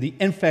Greek is in the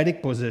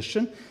emphatic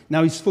position.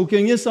 Now he's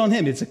focusing on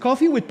him. It's a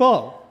coffee with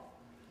Paul.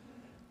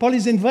 Paul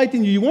is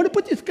inviting you. You want to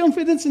put your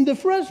confidence in the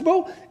flesh,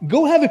 bro?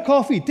 Go have a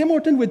coffee. Tim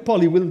Horton with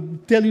Paul. He will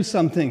tell you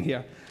something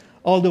here.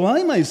 Although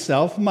I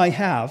myself might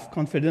have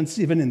confidence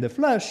even in the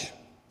flesh,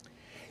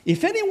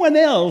 if anyone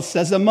else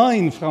has a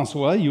mind,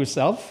 Francois,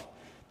 yourself,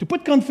 to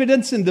put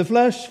confidence in the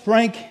flesh,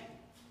 Frank,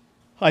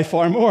 I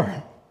far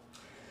more.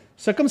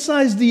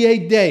 Circumcised the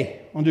 8th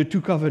day under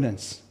 2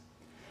 covenants.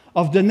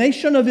 Of the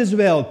nation of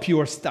Israel,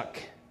 pure stock.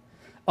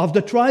 Of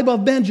the tribe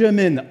of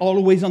Benjamin,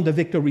 always on the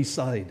victory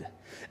side.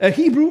 A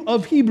Hebrew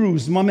of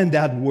Hebrews, mom and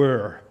dad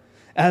were.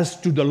 As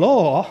to the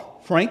law,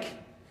 Frank,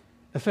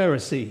 a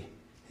Pharisee.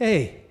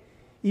 Hey,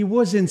 he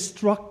was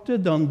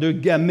instructed under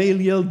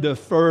Gamaliel the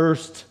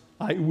first.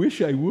 I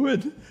wish I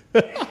would.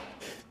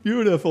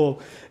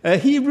 Beautiful. A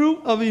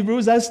Hebrew of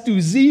Hebrews, as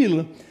to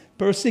zeal,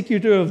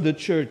 persecutor of the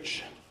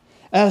church.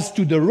 As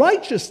to the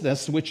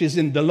righteousness which is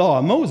in the law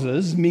of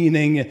Moses,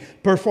 meaning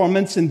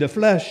performance in the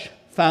flesh,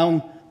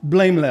 found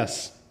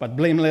blameless. But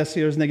blameless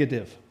here is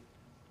negative.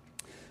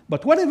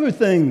 But whatever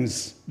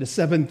things, the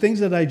 7 things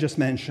that I just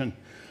mentioned,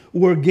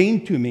 were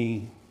gained to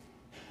me,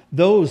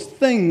 those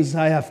things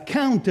I have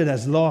counted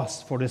as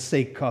loss for the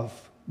sake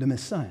of the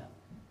Messiah.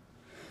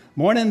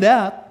 More than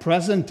that,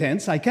 present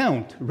tense, I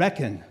count,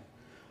 reckon.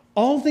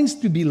 All things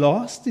to be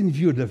lost in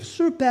view of the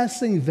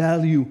surpassing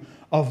value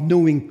of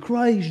knowing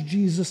Christ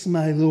Jesus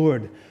my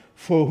Lord,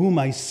 for whom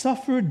I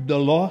suffered the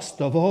loss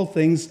of all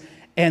things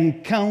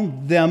and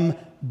count them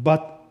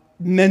but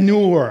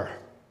manure,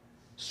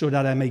 so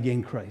that I may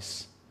gain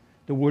Christ.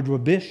 The word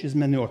rubbish is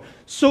manure.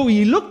 So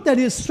he looked at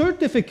his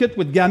certificate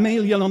with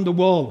Gamaliel on the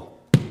wall,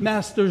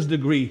 master's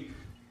degree,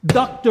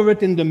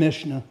 doctorate in the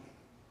Mishnah.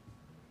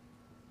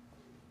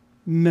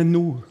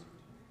 Manure,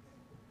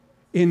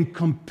 in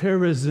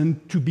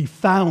comparison to be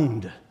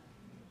found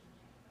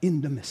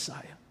in the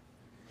Messiah.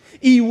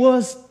 He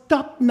was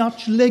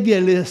top-notch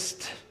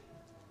legalist.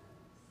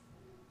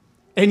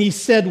 And he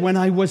said, when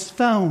I was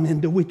found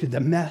in the way to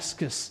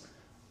Damascus,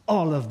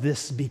 all of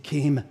this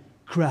became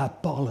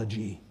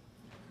crapology.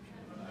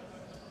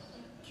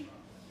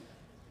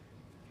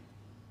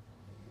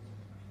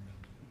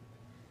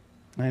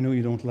 I know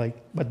you don't like,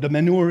 but the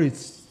manure,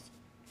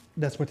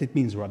 that's what it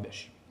means,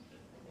 rubbish.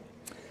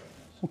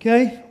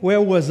 Okay,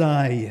 where was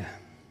I?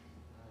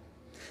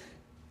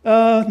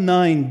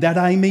 9, that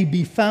I may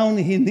be found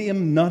in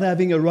him, not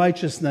having a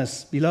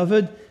righteousness.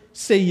 Beloved,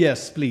 say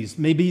yes, please.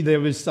 Maybe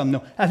there is some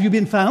no. Have you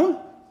been found?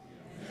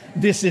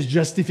 This is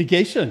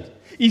justification.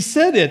 He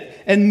said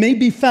it, and may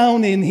be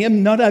found in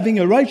him, not having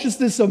a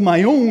righteousness of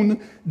my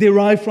own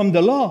derived from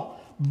the law,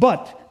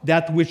 but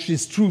that which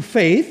is true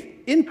faith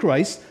in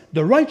Christ,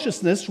 the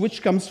righteousness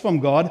which comes from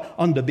God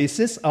on the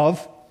basis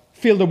of,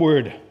 fill the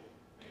word,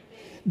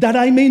 that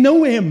I may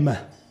know him.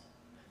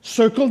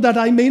 Circle that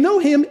I may know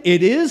him.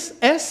 It is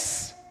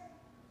S.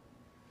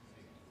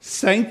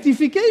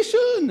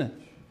 Sanctification.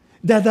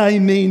 That I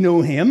may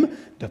know him,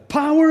 the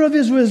power of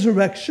his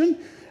resurrection,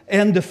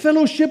 and the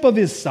fellowship of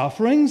his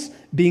sufferings,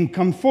 being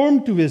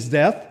conformed to his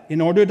death,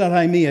 in order that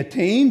I may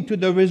attain to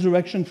the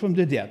resurrection from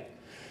the dead.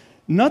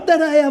 Not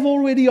that I have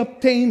already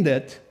obtained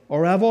it,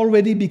 or have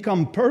already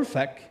become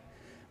perfect,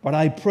 but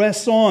I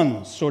press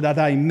on, so that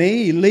I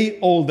may lay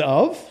hold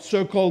of,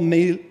 circle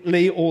may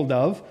lay hold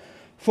of,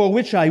 for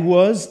which I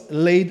was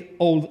laid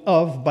hold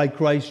of by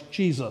Christ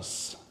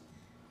Jesus.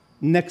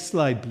 Next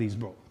slide, please,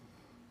 bro.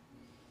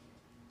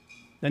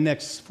 The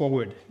next,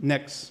 forward.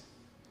 Next.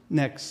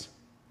 Next.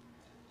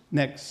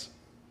 Next.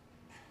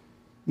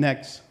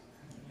 Next.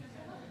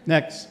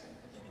 Next.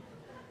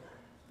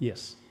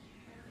 Yes.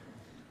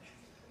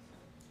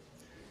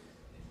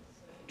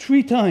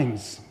 3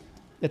 times.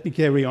 Let me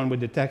carry on with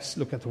the text.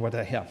 Look at what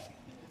I have.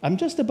 I'm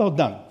just about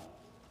done.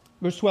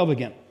 Verse 12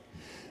 again.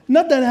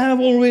 Not that I have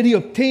already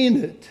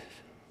obtained it,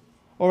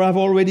 or have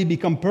already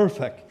become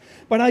perfect,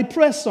 but I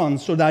press on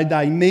so that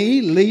I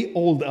may lay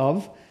hold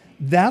of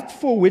that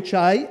for which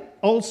I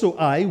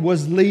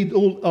was laid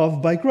hold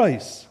of by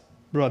Christ.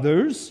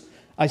 Brothers,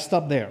 I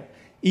stop there.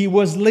 He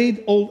was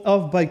laid hold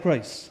of by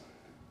Christ.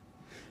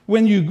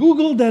 When you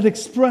Google that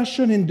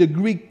expression in the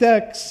Greek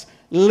text,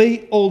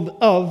 lay hold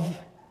of,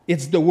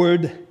 it's the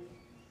word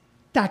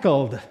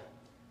tackled.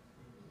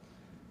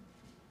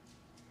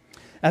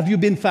 Have you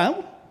been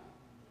found?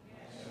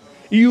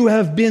 You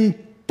have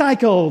been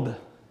tackled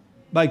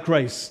by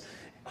Christ.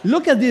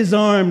 Look at his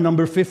arm,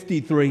 number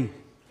 53.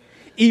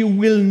 he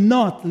will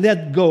not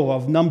let go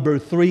of number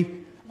 3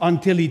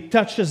 until he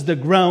touches the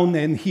ground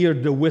and hear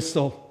the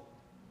whistle.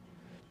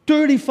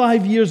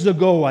 35 years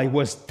ago, I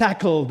was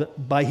tackled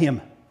by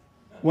him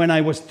when I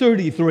was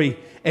 33,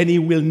 and he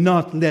will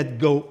not let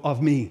go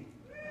of me.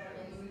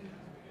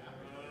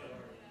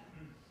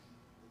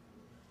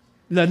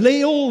 The lay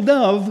hold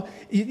of,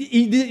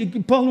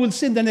 Paul will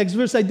say in the next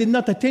verse, I did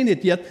not attain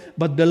it yet,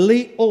 but the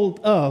lay hold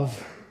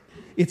of,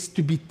 it's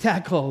to be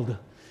tackled.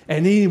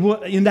 And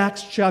in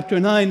Acts chapter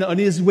 9, on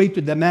his way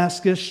to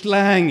Damascus,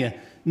 Schlang,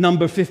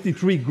 number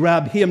 53,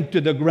 grabbed him to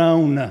the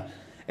ground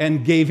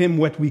and gave him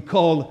what we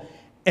call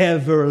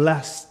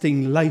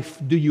everlasting life.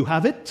 Do you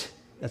have it?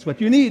 That's what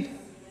you need.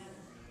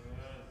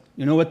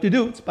 You know what to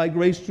do. It's by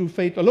grace through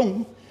faith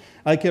alone.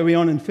 I carry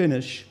on and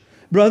finish.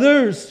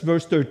 Brothers,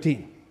 verse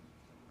 13.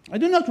 I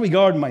do not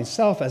regard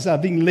myself as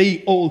having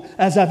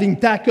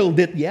tackled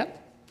it yet.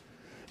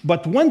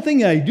 But one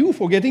thing I do,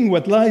 forgetting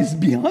what lies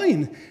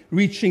behind,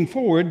 reaching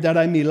forward that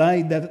I may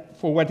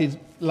for what is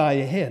lie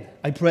ahead.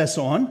 I press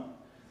on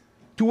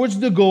towards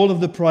the goal of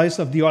the prize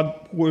of the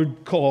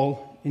upward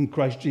call in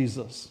Christ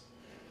Jesus.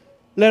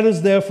 Let us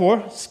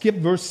therefore skip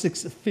verse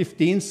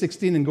 15,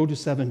 16, and go to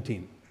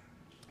 17.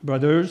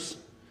 Brothers,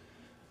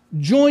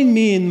 join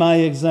me in my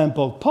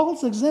example.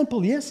 Paul's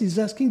example, yes, he's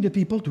asking the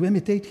people to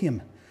imitate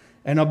him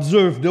and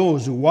observe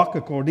those who walk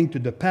according to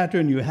the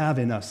pattern you have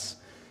in us,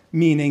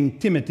 meaning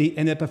Timothy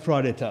and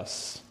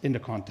Epaphroditus in the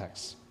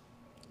context.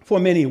 For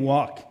many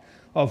walk,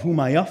 of whom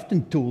I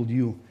often told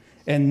you,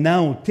 and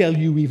now tell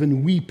you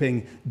even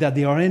weeping, that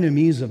they are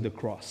enemies of the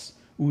cross,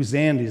 whose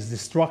end is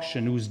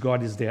destruction, whose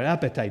God is their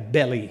appetite,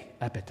 belly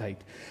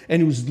appetite,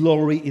 and whose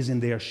glory is in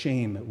their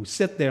shame, who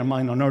set their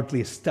mind on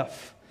earthly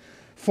stuff.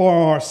 For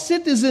our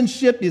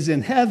citizenship is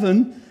in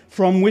heaven,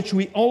 from which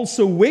we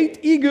also wait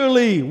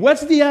eagerly.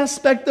 What's the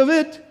aspect of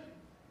it?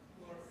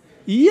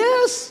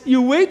 Yes,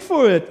 you wait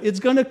for it. It's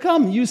going to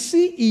come. You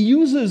see, he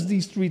uses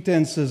these 3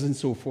 tenses and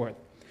so forth.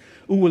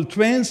 Who will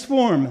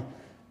transform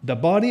the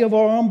body of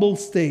our humble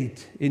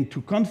state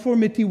into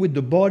conformity with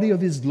the body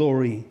of his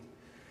glory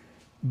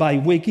by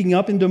waking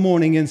up in the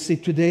morning and say,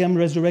 today I'm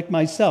resurrect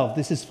myself.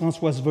 This is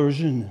Francois'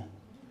 version.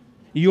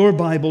 Your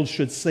Bible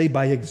should say,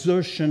 by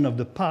exertion of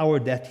the power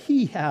that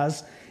he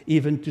has,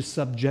 even to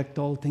subject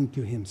all things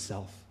to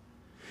himself.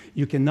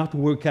 You cannot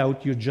work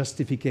out your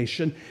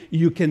justification.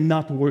 You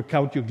cannot work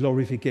out your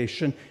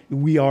glorification.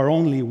 We are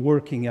only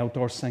working out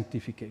our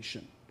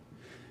sanctification.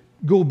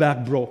 Go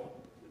back, bro.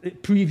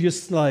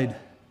 Previous slide.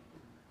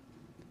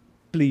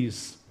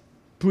 Please.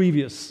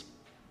 Previous.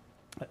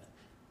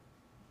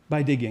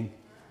 By digging.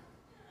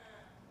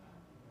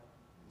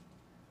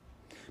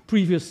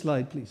 Previous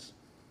slide, please.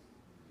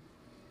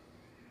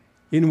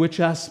 In which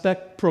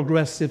aspect?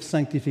 Progressive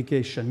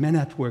sanctification. Men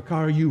at work,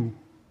 are you?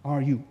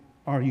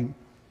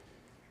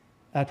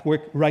 At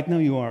work, right now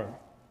you are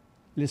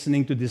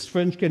listening to this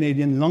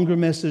French-Canadian, longer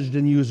message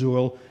than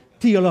usual,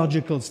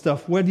 theological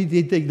stuff. Where did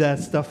they take that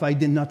stuff? I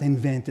did not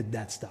invent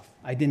that stuff.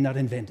 I did not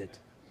invent it.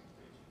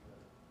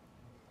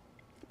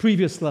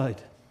 Previous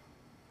slide.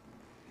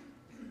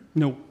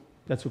 No,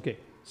 that's okay.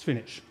 It's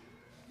finished.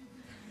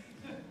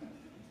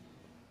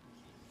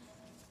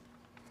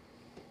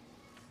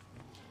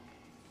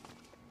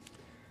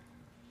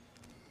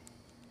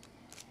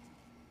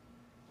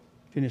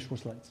 Finish 4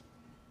 slides.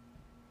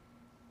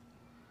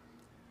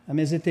 I'm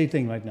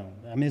hesitating right now.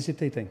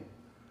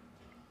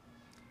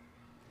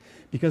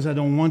 Because I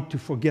don't want to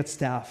forget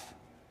staff.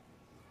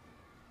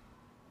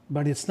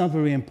 But it's not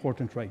very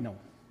important right now.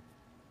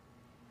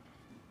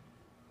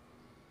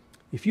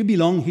 If you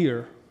belong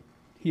here,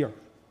 you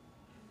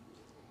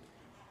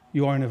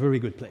are in a very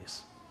good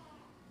place.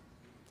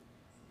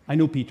 I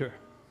know Peter.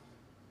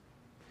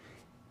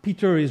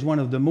 Peter is one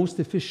of the most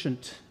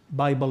efficient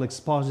Bible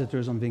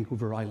expositors on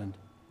Vancouver Island.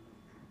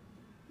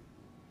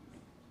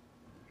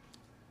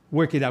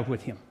 Work it out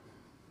with him.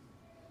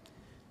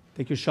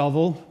 Take your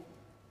shovel,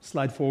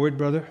 slide forward,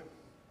 brother.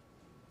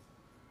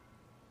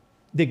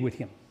 Dig with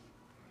him.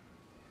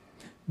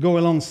 Go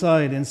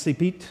alongside and say,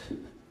 Pete,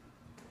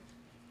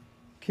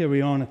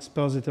 carry on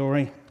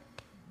expository.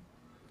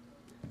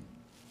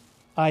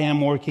 I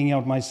am working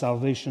out my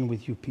salvation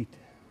with you, Pete.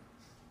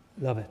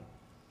 Love it.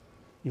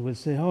 You will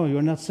say, oh,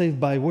 you're not saved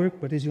by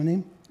work. What is your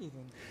name?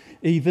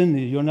 Ethan,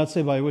 you're not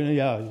saved by work.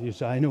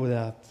 Yeah, I know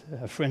that.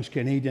 A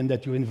French-Canadian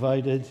that you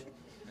invited.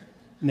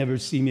 Never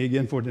see me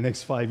again for the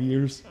next 5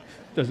 years.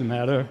 Doesn't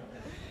matter.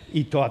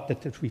 He taught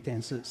that the 3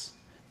 tenses.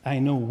 I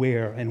know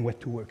where and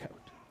what to work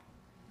out.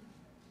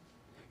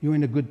 You're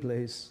in a good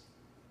place.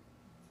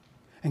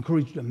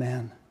 Encourage the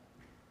man.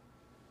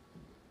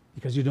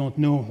 Because you don't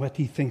know what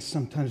he thinks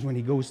sometimes when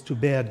he goes to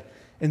bed.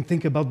 And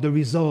think about the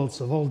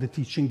results of all the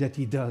teaching that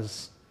he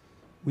does.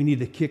 We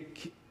need a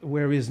kick.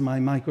 Where is my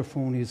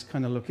microphone? Is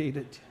kind of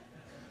located.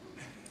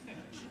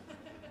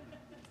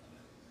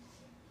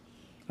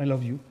 I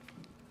love you.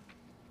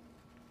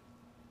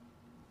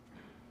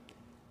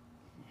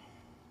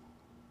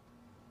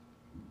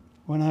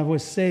 When I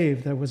was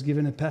saved, I was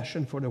given a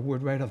passion for the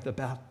word right off the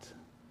bat,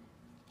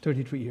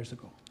 33 years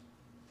ago.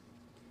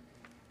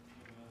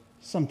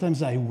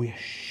 Sometimes I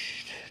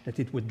wish that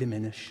it would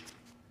diminish.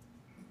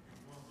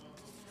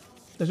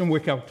 Doesn't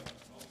work out.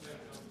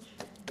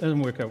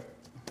 Doesn't work out.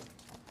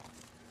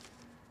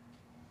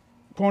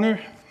 Corner,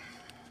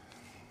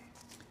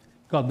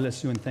 God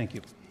bless you and thank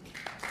you.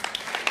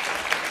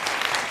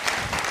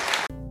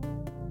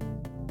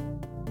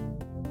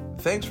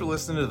 Thanks for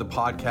listening to the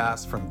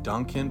podcast from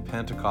Duncan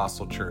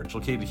Pentecostal Church,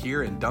 located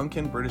here in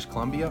Duncan, British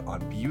Columbia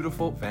on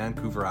beautiful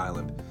Vancouver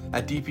Island.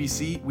 At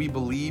DPC, we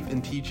believe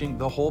in teaching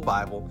the whole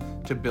Bible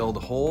to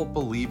build whole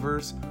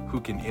believers who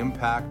can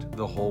impact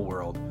the whole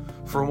world.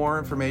 For more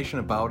information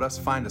about us,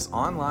 find us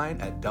online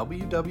at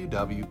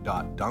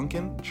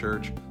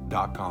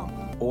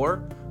www.duncanchurch.com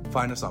or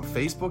find us on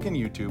Facebook and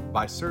YouTube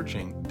by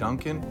searching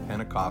Duncan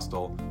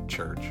Pentecostal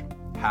Church.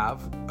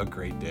 Have a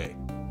great day.